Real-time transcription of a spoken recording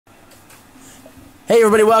Hey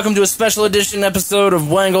everybody, welcome to a special edition episode of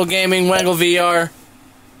Wangle Gaming, Wangle VR.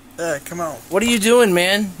 Come on. What are you doing,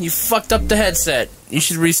 man? You fucked up the headset. You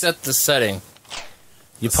should reset the setting.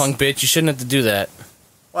 You punk bitch, you shouldn't have to do that.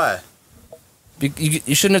 Why?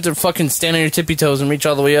 You shouldn't have to fucking stand on your tippy toes and reach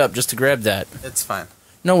all the way up just to grab that. It's fine.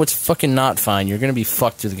 No, it's fucking not fine. You're gonna be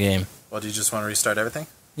fucked through the game. Well, do you just want to restart everything?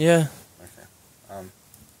 Yeah. Okay.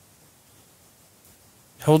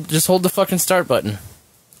 Just hold the fucking start button.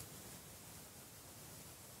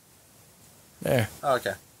 There. Oh,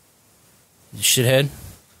 okay. You shithead.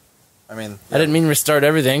 I mean... Yeah. I didn't mean restart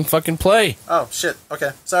everything. Fucking play. Oh, shit.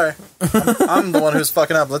 Okay. Sorry. I'm the one who's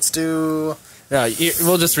fucking up. Let's do... No,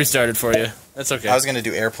 we'll just restart it for you. That's okay. I was going to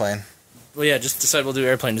do airplane. Well, yeah, just decide we'll do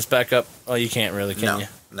airplane. Just back up. Oh, you can't really, can you?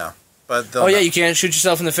 No. But oh, yeah, you can. Shoot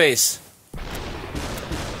yourself in the face.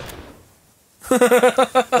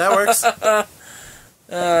 That works. Now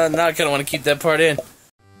I kind of want to keep that part in.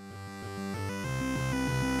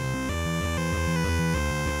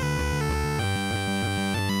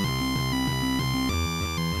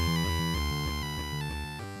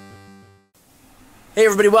 Hey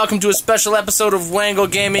everybody, welcome to a special episode of Wangle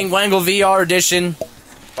Gaming, Wangle VR Edition.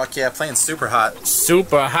 Fuck yeah, playing Superhot.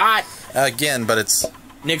 Superhot! Again, but it's...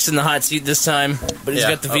 Nick's in the hot seat this time, but he's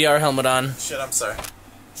got the VR helmet on. Shit, I'm sorry.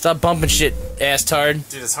 Stop bumping shit, ass-tard.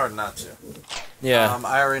 Dude, it's hard not to. Yeah.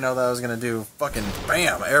 I already know that I was gonna do fucking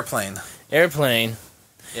BAM! Airplane. Airplane.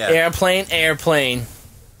 Yeah. Airplane, airplane.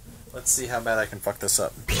 Let's see how bad I can fuck this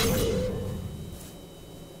up.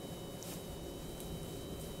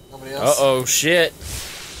 Nobody else? Uh-oh, shit.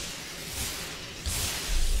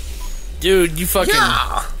 Dude, you fucking...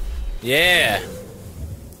 Yeah! Yeah.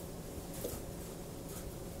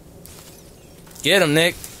 Get him,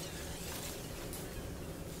 Nick.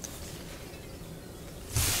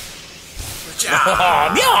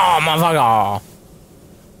 Yeah, motherfucker.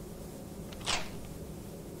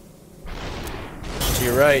 To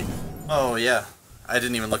your right. Oh, yeah. I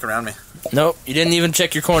didn't even look around me. Nope, you didn't even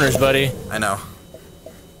check your corners, buddy. I know.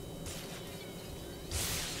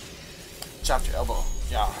 Chopped your elbow.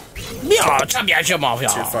 Yeah. Yeah, chop your chop off, Too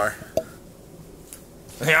far.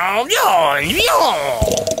 Yeah, yeah, yeah.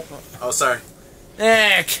 Oh, sorry.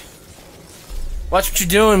 Nick. Watch what you're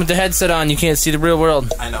doing with the headset on. You can't see the real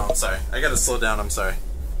world. I know, I'm sorry. I gotta slow down, I'm sorry.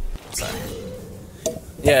 I'm sorry.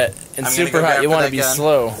 Yeah, in Superhot, you want to be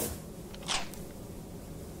slow.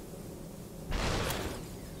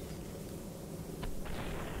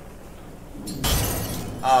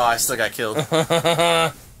 Oh, I still got killed.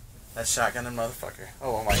 That shotgunning motherfucker.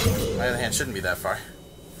 Oh, well, my other hand shouldn't be that far.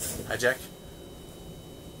 Hijack.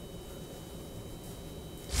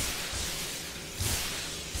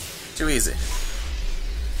 Too easy.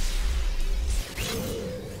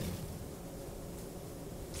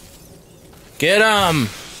 Get him!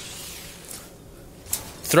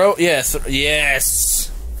 Throw, yes, yes!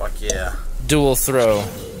 Fuck yeah. Dual throw.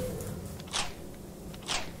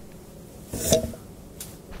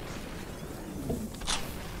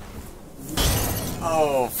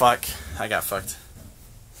 Oh, fuck. I got fucked.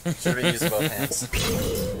 Should have used both hands.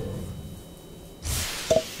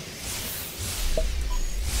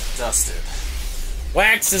 Dusted.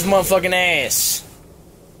 Wax his motherfucking ass!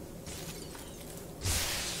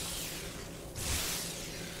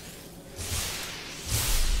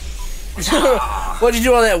 What'd you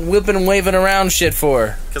do all that whipping and waving around shit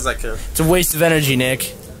for? Because I could. It's a waste of energy,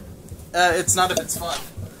 Nick. It's not if it's fun.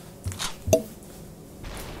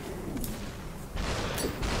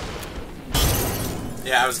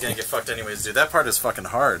 Yeah, I was gonna get fucked anyways, dude. That part is fucking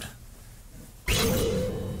hard.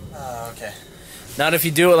 Okay. Not if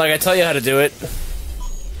you do it like I tell you how to do it.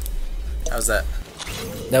 How's that?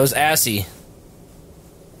 That was assy.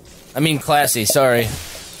 I mean classy, sorry.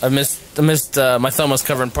 I missed, my thumb was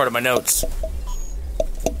covering part of my notes.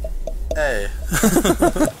 Hey.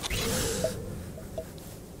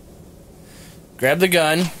 Grab the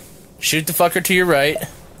gun, shoot the fucker to your right.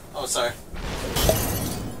 Oh, sorry.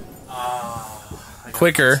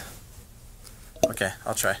 Quicker. Okay,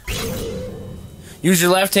 I'll try. Use your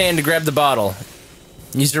left hand to grab the bottle.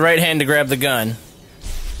 Use your right hand to grab the gun.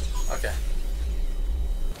 Okay.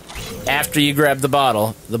 After you grab the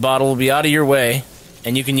bottle will be out of your way,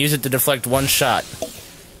 and you can use it to deflect one shot.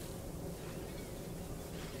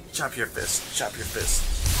 Chop your fist. Chop your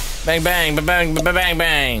fist. Bang, bang, bang, bang, bang, bang,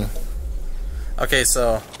 bang. Okay,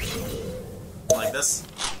 so... like this?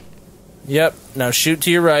 Yep. Now shoot to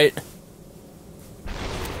your right.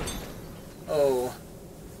 Oh.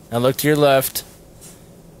 Now look to your left.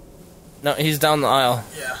 No, he's down the aisle.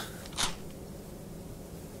 Yeah.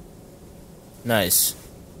 Nice.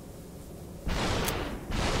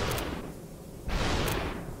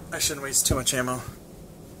 I shouldn't waste too much ammo.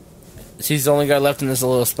 He's the only guy left in this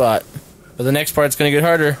little spot. But the next part's gonna get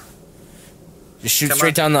harder. Just shoot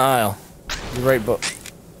straight down the aisle. You're right, Bo.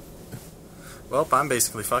 Well, I'm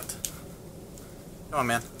basically fucked. Come on,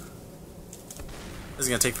 man. This is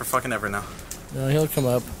gonna take for fucking ever now. No, he'll come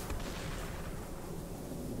up.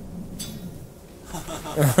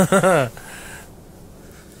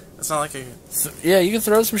 It's not like a... Yeah, you can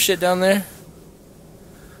throw some shit down there.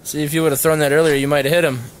 See, if you would have thrown that earlier, you might have hit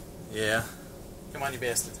him. Yeah. Come on, you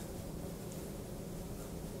bastard.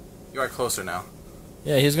 You are closer now.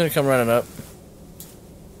 Yeah, he's gonna come running up.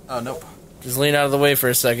 Oh, nope. Just lean out of the way for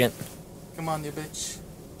a second. Come on, you bitch.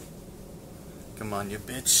 Come on, you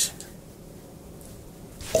bitch.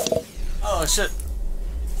 Oh, shit.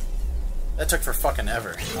 That took for fucking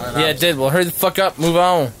ever. Yeah, it did. Well, hurry the fuck up. Move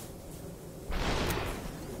on.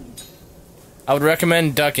 I would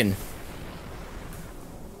recommend ducking.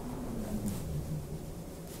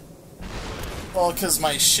 Well, because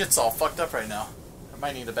my shit's all fucked up right now. I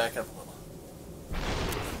might need to back up a little.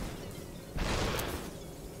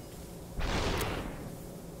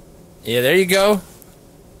 Yeah, there you go.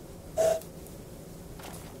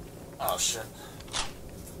 Oh, shit.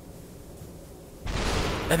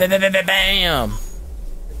 Bam!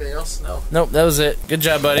 Anybody else? No. Nope, that was it. Good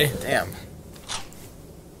job, buddy. Damn.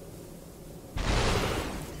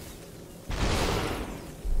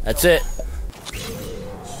 That's it.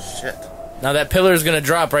 Shit. Now that pillar is gonna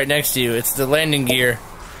drop right next to you. It's the landing gear.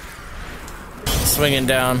 Swinging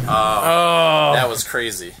down. Oh. That was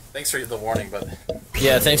crazy. Thanks for the warning, bud.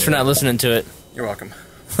 Yeah, thanks for not listening to it. You're welcome.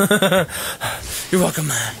 You're welcome.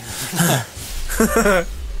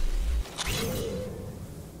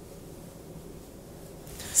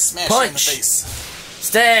 Smash Punch. you in the face.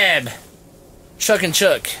 Stab. Chuck and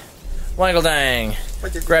chuck. Wangle dang.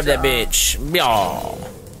 Grab that bitch. Yaw.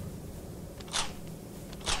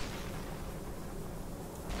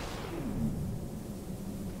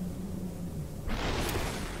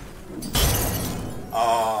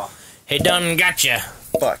 Oh. He done gotcha.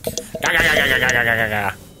 Fuck. Ga, ga, ga, ga, ga, ga, ga, ga,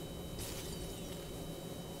 ga.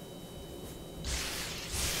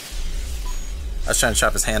 I was trying to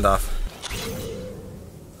chop his hand off.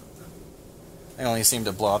 I only seem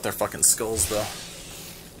to blow out their fucking skulls, though.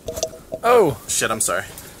 Oh. Shit, I'm sorry.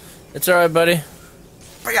 It's alright, buddy.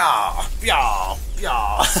 Yeah, yeah,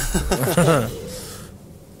 yeah.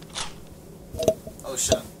 Oh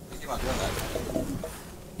shit! You keep on doing that.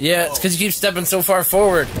 Yeah, it's because you keep stepping so far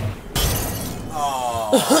forward.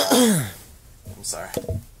 Oh. I'm sorry.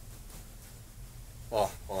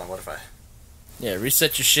 Well, hold on. What if I? Yeah,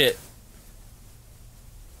 reset your shit.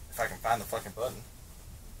 If I can find the fucking button.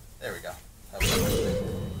 There we go. That was it.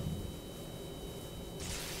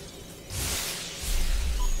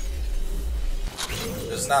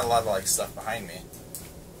 There's not a lot of like stuff behind me.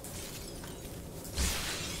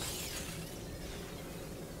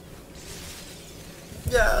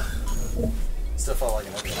 Yeah. Still felt like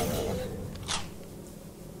an open on that one.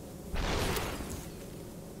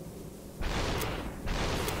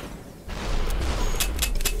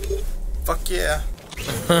 Fuck yeah.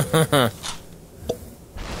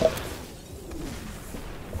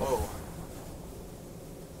 Whoa.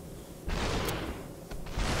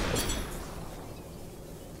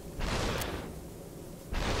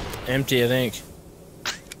 Empty, I think.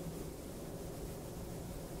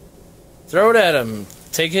 Throw it at him.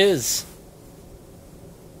 Take his.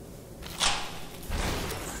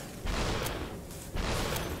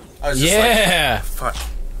 I was just Yeah! like, fuck.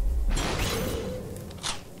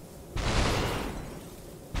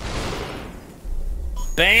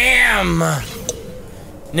 Bam!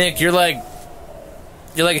 Nick, you're like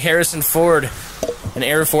Harrison Ford in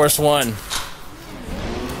Air Force One.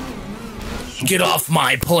 Get off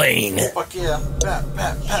my plane! Fuck yeah. Bap,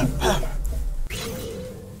 bap, bap, bap.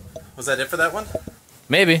 Was that it for that one?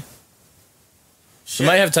 Maybe. Shit. We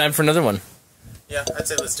might have time for another one. Yeah, I'd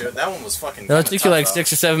say let's do it. That one was fucking. No, it took you like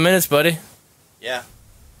 6 or 7 minutes, buddy. Yeah,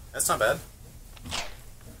 that's not bad.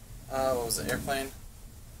 What was it? Airplane.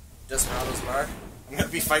 Desperado's bar. I'm gonna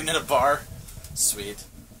be fighting in a bar. Sweet.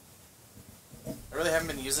 I really haven't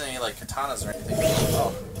been using any like katanas or anything.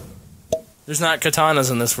 Oh. There's not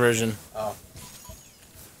katanas in this version Oh.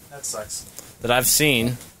 That sucks. that I've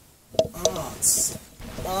seen. Oh, it's...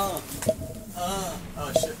 Oh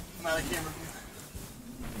shit. I'm out of camera view.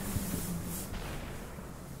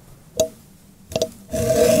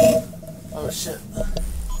 Oh shit.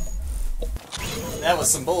 That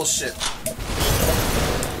was some bullshit.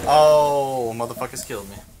 Oh, motherfuckers killed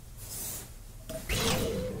me.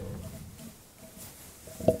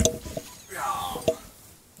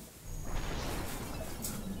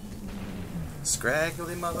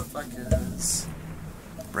 Scraggly motherfuckers.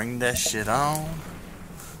 Bring that shit on.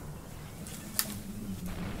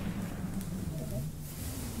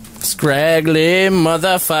 Scraggly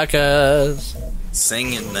motherfuckers.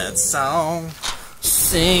 Singing that song.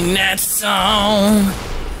 Sing that song.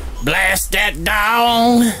 Blast that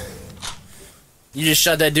dong. You just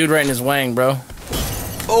shot that dude right in his wang, bro.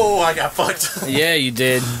 Oh, I got fucked. Yeah, you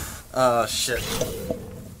did. Shit.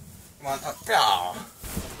 Come on up. Oh.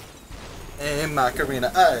 Hey, Macarena.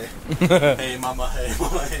 Hey. Hey, mama. Hey,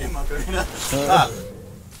 mama. Hey, Macarena. Ah.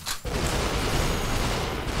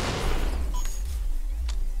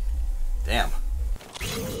 Damn.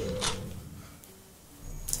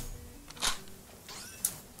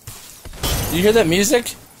 You hear that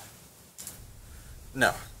music?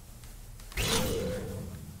 No.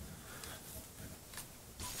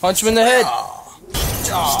 Punch him in the head.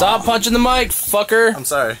 Stop punching the mic, fucker. I'm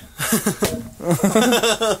sorry.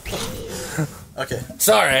 Okay.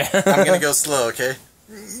 Sorry. I'm gonna go slow, okay?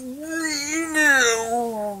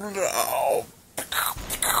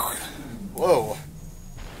 Whoa.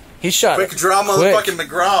 He shot Quick it. draw, motherfucking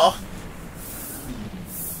McGraw.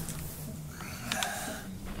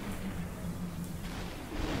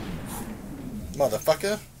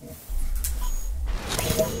 Motherfucker.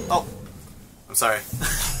 Oh. I'm sorry.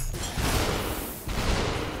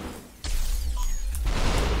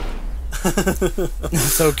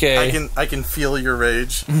 It's okay. I can feel your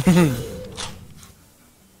rage.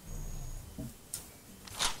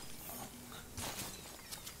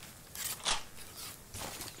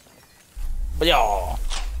 But y'all,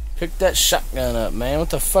 pick that shotgun up, man.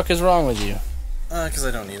 What the fuck is wrong with you? 'Cause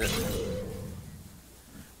I don't need it.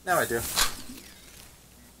 Now I do.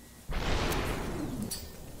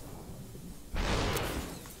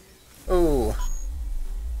 Oh.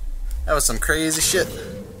 That was some crazy shit.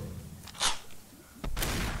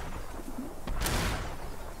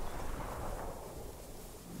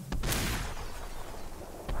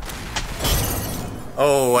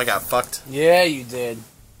 Oh, I got fucked. Yeah, you did.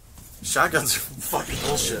 Shotguns are fucking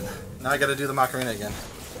bullshit. Now I gotta do the Macarena again.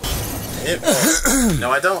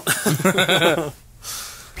 No, I don't.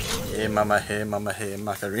 Hey mama, hey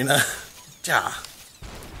Macarena. Ja.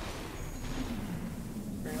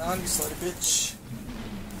 Bring it on, you slutty bitch.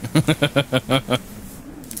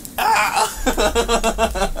 Ah!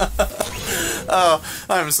 Oh,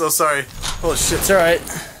 I'm so sorry. Holy shit. It's alright.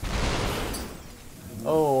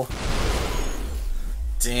 Oh.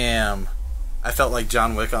 Damn. I felt like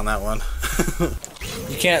John Wick on that one.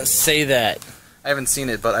 You can't say that. I haven't seen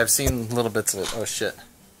it, but I've seen little bits of it. Oh shit.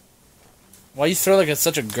 Why you throw like it's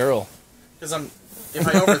such a girl? Because if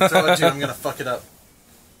I overthrow it, dude, I'm gonna fuck it up.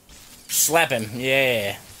 Slap him.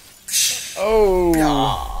 Yeah. Oh.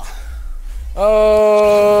 Ah.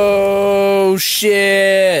 Oh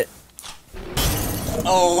shit.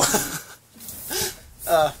 Oh.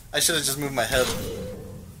 I should have just moved my head.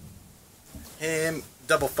 Him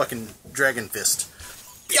double fucking dragon fist.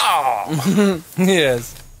 Yeah.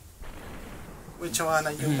 Yes. Which one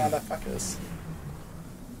are you motherfuckers?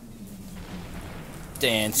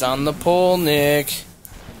 Dance on the pole, Nick.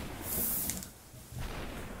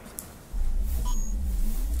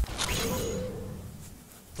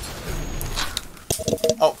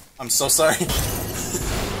 Oh, I'm so sorry.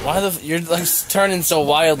 Why you're like turning so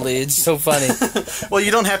wildly? It's so funny. Well, you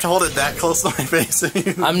don't have to hold it that close to my face.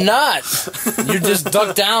 I'm not. You're just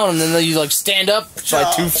ducked down and then you like stand up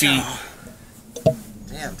by 2 feet.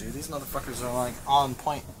 Damn, dude, these motherfuckers are like on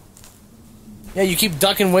point. Yeah, you keep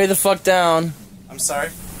ducking way the fuck down. I'm sorry,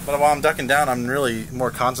 but while I'm ducking down, I'm really more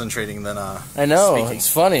concentrating than I know. speaking. It's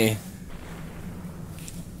funny.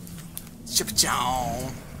 Chip-chow.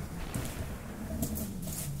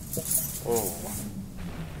 Oh.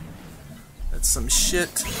 That's some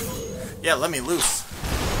shit. Yeah, let me loose.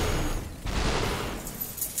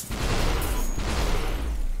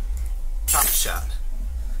 Top shot.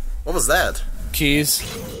 What was that? Keys.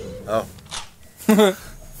 Oh.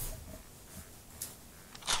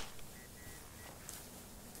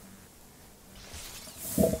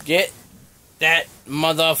 Get that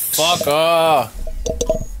motherfucker.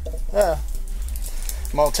 Yeah.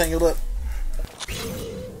 I'm all tangled up.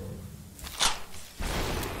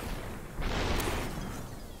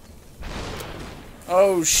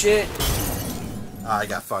 Oh shit. Ah, I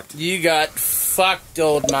got fucked. You got fucked,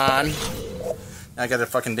 old man. Now I gotta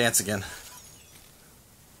fucking dance again.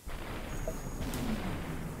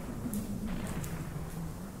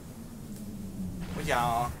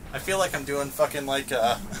 Yeah. I feel like I'm doing fucking like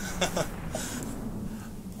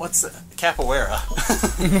what's that? Capoeira.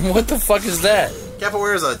 What the fuck is that?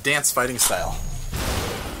 Capoeira is a dance fighting style.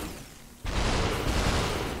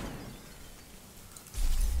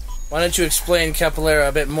 Why don't you explain capoeira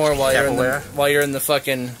a bit more while you're in the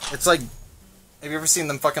fucking... It's like... Have you ever seen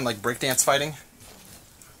them fucking, like, breakdance fighting?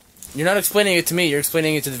 You're not explaining it to me, you're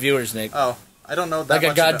explaining it to the viewers, Nick. Oh, I don't know that like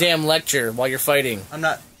much a goddamn lecture while you're fighting. I'm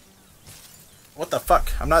not... What the fuck?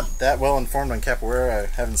 I'm not that well informed on capoeira. I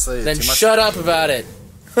haven't studied Then too much. shut up about it.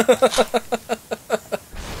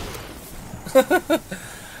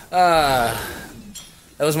 That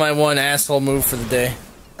was my one asshole move for the day.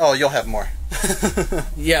 Oh, you'll have more.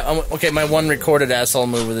 Yeah, okay, my one recorded asshole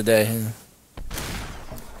move of the day.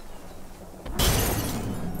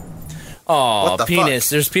 Aw, penis.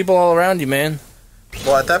 Fuck? There's people all around you, man.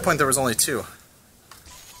 Well, at that point, there was only 2.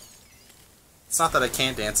 It's not that I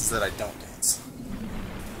can't dance, it's that I don't dance.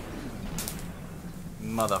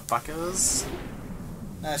 Motherfuckers.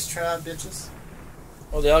 Nice try, bitches.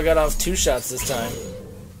 Well, they all got off 2 shots this time.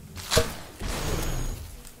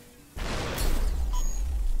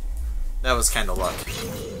 That was kind of luck.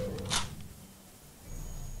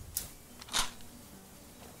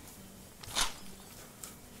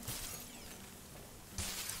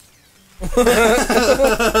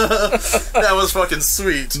 That was fucking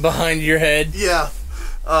sweet. Behind your head. Yeah.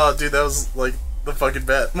 Oh, dude, that was like the fucking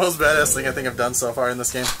most badass thing I think I've done so far in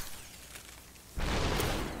this game.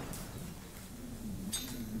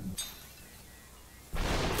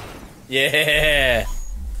 Yeah.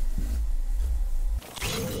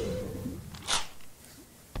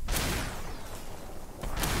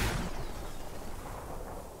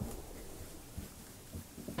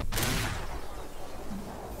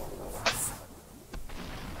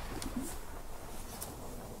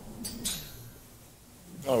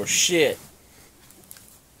 Oh shit.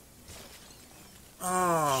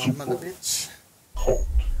 Oh, mother bitch.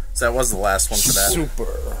 So that was the last one for that.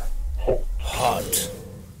 Super hot.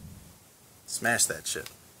 Smash that shit.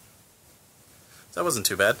 That wasn't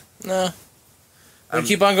too bad. No. Want to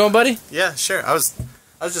keep on going, buddy? Yeah, sure. I was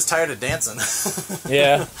just tired of dancing.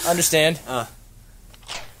 Yeah, understand.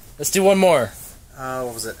 Let's do one more.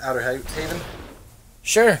 What was it? Outer Haven?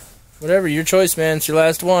 Sure. Whatever, your choice, man. It's your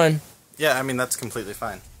last one. Yeah, I mean, that's completely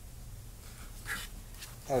fine.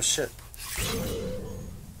 Oh, shit.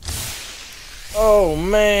 Oh,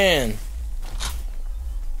 man.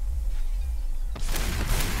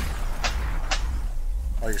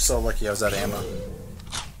 Oh, you're so lucky I was out of ammo.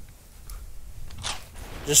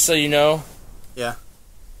 Just so you know. Yeah.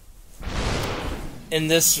 In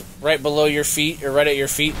this, right below your feet, or right at your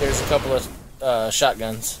feet, there's a couple of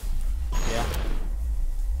shotguns. Yeah.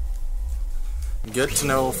 Good to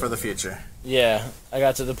know for the future. Yeah, I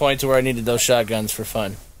got to the point to where I needed those shotguns for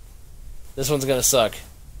fun. This one's gonna suck.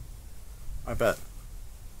 I bet.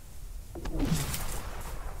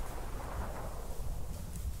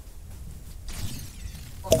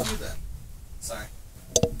 I'll do that. Sorry.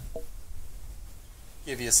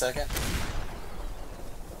 Give you a second.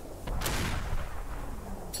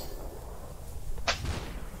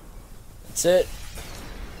 That's it.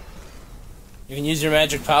 You can use your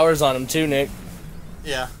magic powers on him too, Nick.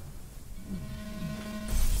 Yeah.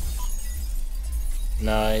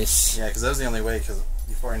 Nice. Yeah, because that was the only way, because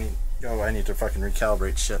before I go, I need to fucking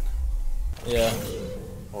recalibrate shit. Yeah.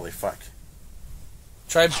 Holy fuck.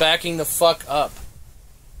 Try backing the fuck up.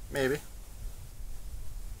 Maybe.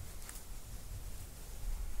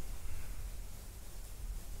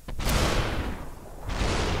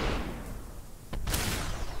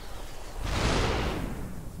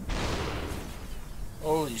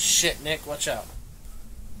 Holy shit, Nick, watch out.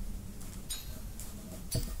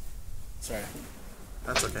 Sorry.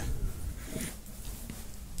 That's okay.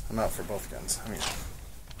 I'm out for both guns. I mean...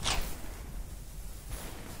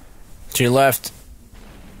 To your left.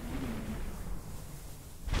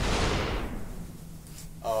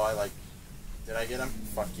 Oh, I like... Did I get him?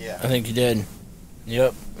 Fuck yeah. I think you did.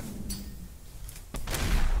 Yep.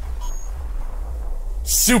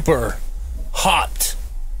 Super hot.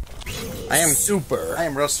 I am super. I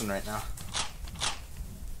am roasting right now.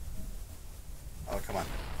 Oh, come on.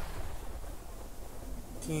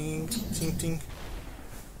 Ting, ting, ting.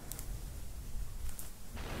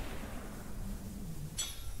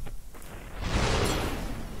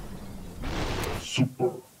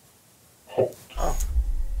 Super hot. Oh.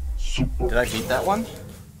 Super. Did I beat that one?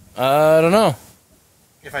 I don't know.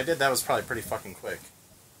 If I did, that was probably pretty fucking quick.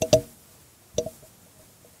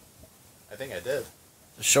 I think I did.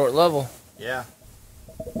 A short level. Yeah.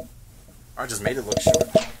 I just made it look short.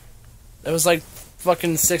 That was like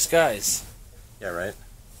fucking 6 guys. Yeah, right?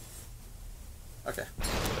 Okay.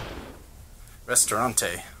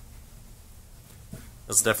 Restaurante.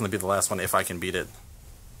 This will definitely be the last one if I can beat it.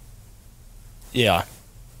 Yeah.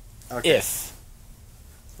 Okay. If.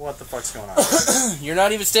 What the fuck's going on? You're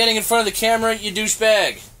not even standing in front of the camera, you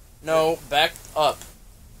douchebag. No, back up.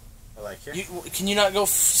 I like here. Can you not go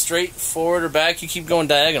straight forward or back? You keep going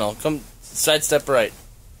diagonal. Come sidestep right.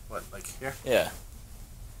 What, like here? Yeah.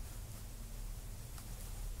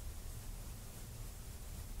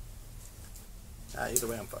 Either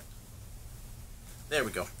way, I'm fucked. There we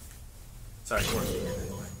go. Sorry, it's working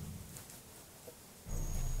anyway.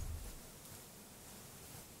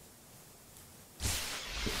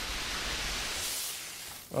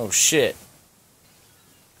 Oh shit.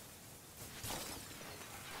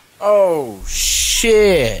 Oh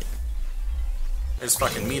shit. There's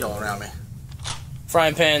fucking meat all around me.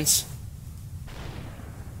 Frying pans.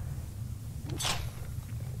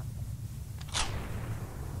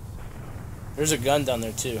 There's a gun down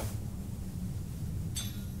there too.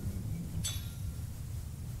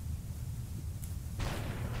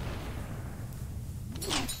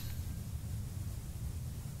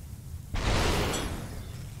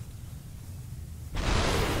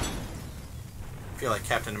 I feel like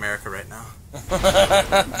Captain America right now.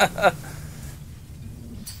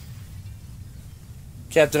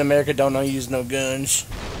 Captain America don't know use no guns.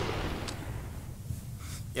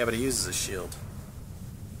 Yeah, but he uses a shield.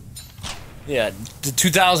 Yeah, the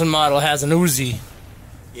 2000 model has an Uzi.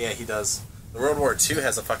 Yeah, he does. The World War II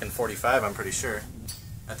has a fucking 45, I'm pretty sure.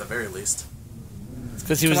 At the very least. It's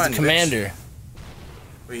because he was Come on, the commander. bitch.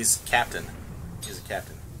 Well, he's captain. He's a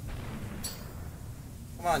captain.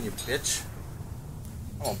 Come on, you bitch.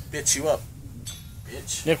 I'm gonna bitch you up.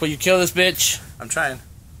 Bitch. Nick, will you kill this bitch? I'm trying.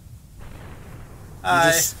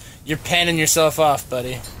 You're panning yourself off,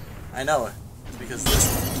 buddy. I know it. It's because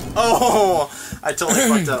this. Oh! I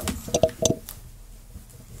totally fucked up.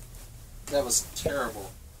 That was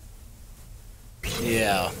terrible.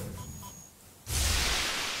 Yeah.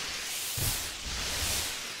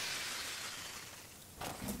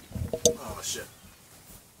 Oh shit.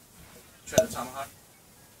 Try the tomahawk.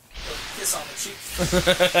 Kiss on the cheek.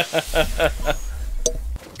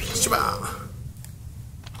 Shabba.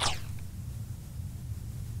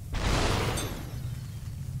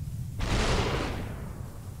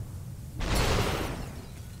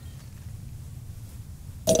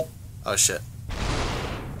 Oh shit.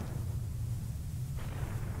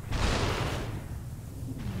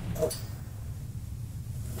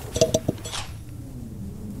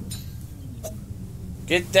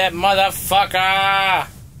 Get that motherfucker!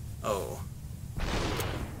 Oh.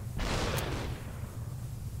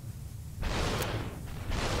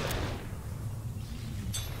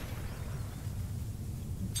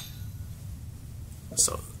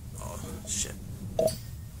 So, oh shit.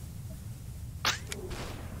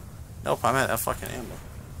 Nope, I'm at that fucking ammo.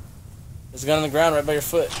 There's a gun on the ground right by your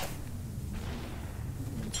foot.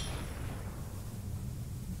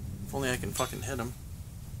 If only I can fucking hit him.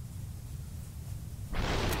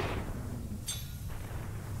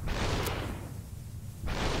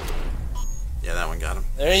 Yeah, that one got him.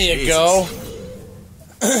 There you Jesus. go.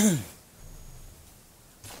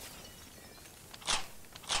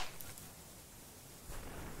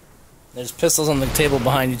 There's pistols on the table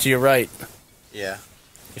behind you to your right, Yeah.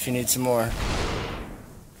 if you need some more.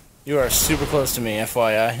 You are super close to me,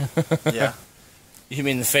 FYI. Yeah. You hit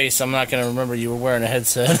me in the face, I'm not going to remember you were wearing a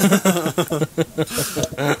headset.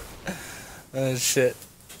 Oh, shit.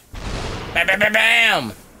 Bam, bam, bam,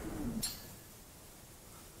 bam!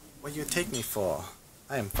 What you take me for?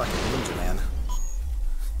 I am fucking ninja, man.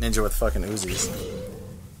 Ninja with fucking Uzis.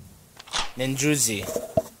 Ninjuzi.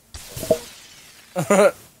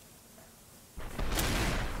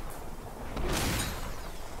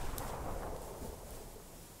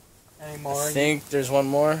 Any more? I think there's one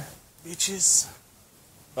more Bitches.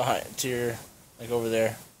 behind, to your, like over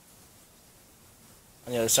there.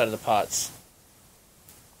 On the other side of the pots.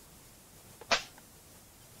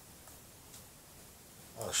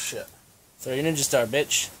 Oh shit. Throw your ninja star,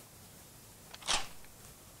 bitch.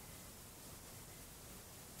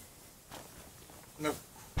 Nope.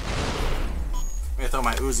 I'm gonna throw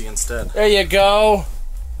my Uzi instead. There you go.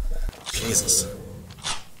 Jesus.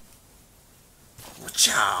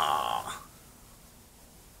 Cha.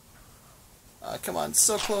 Come on,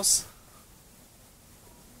 so close.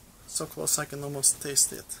 So close I can almost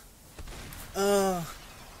taste it.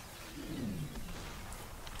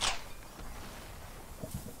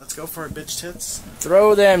 Let's go for it, bitch tits.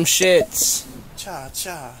 Throw them shits. Cha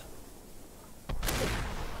cha.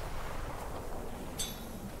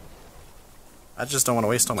 I just don't want to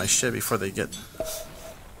waste all my shit before they get.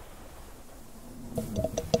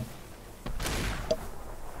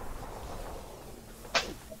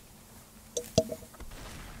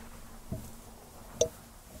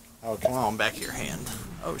 Oh, come on, back of your hand.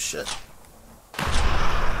 Oh shit.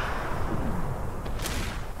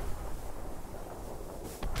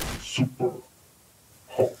 Superhot.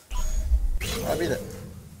 I beat it.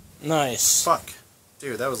 Nice. Fuck.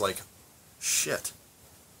 Dude, that was like shit.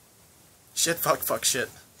 Shit, fuck, fuck, shit.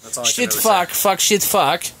 That's all I can Shit, really fuck, say. fuck, shit,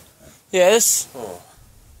 fuck. Yes. Oh.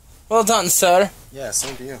 Well done, sir. Yeah,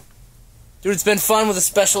 same to you. Dude, it's been fun with a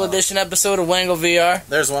special edition episode of Wangle VR.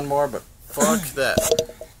 There's one more, but fuck that.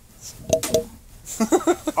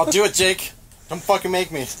 I'll do it, Jake. Don't fucking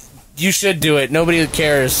make me. You should do it. Nobody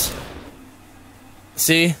cares.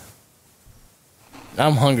 See?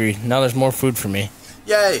 I'm hungry. Now there's more food for me.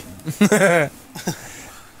 Yay!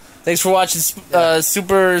 Thanks for watching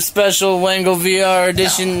super special Wangle VR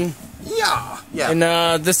edition. Yeah. Yeah.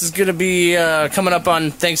 And this is going to be coming up on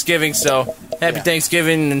Thanksgiving, so happy Yeah.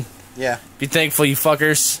 Thanksgiving, and Yeah. be thankful, you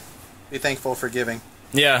fuckers. Be thankful for giving.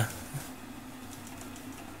 Yeah.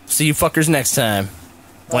 See you fuckers next time.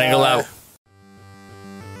 Wangle out.